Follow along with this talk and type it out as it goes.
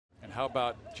How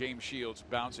about James Shields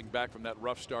bouncing back from that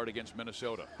rough start against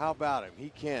Minnesota? How about him?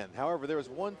 He can. However, there was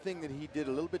one thing that he did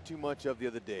a little bit too much of the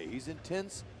other day. He's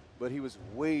intense, but he was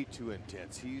way too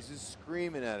intense. He's just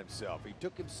screaming at himself. He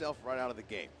took himself right out of the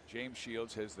game. James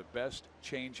Shields has the best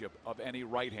changeup of any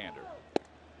right-hander.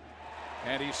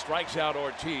 And he strikes out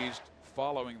Ortiz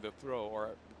following the throw, or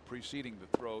preceding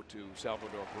the throw to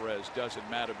Salvador Perez. Doesn't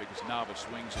matter because Nava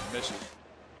swings and misses.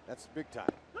 That's big time.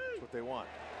 That's what they want.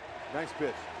 Nice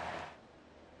pitch.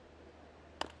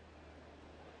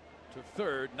 To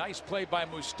third. Nice play by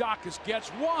Moustakas. Gets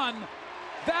one.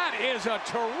 That is a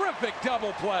terrific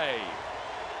double play.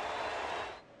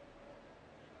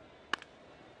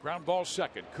 Ground ball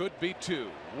second. Could be two.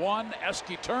 One.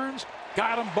 Eske turns.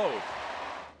 Got them both.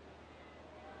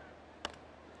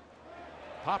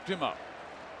 Popped him up.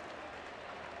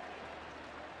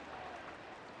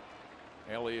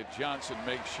 Elliott Johnson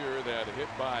makes sure that a hit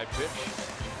by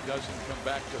pitch doesn't come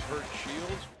back to hurt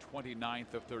Shields.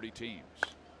 29th of 30 teams.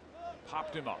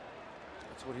 Popped him up.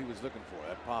 That's what he was looking for,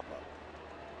 that pop-up.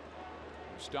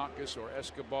 Moustakas or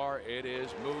Escobar, it is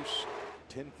Moose.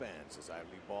 10 fans as I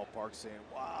leave ballpark saying,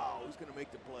 wow, who's going to make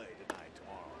the play tonight,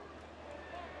 tomorrow?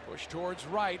 Push towards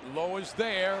right. Low is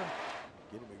there.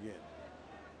 Get him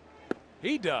again.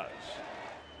 He does.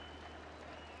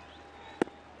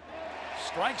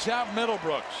 Strikes out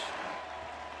Middlebrooks.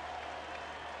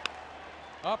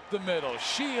 Up the middle.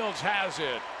 Shields has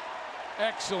it.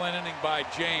 Excellent inning by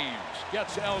James.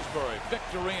 Gets Ellsbury,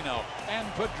 Victorino, and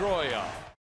Pedroia.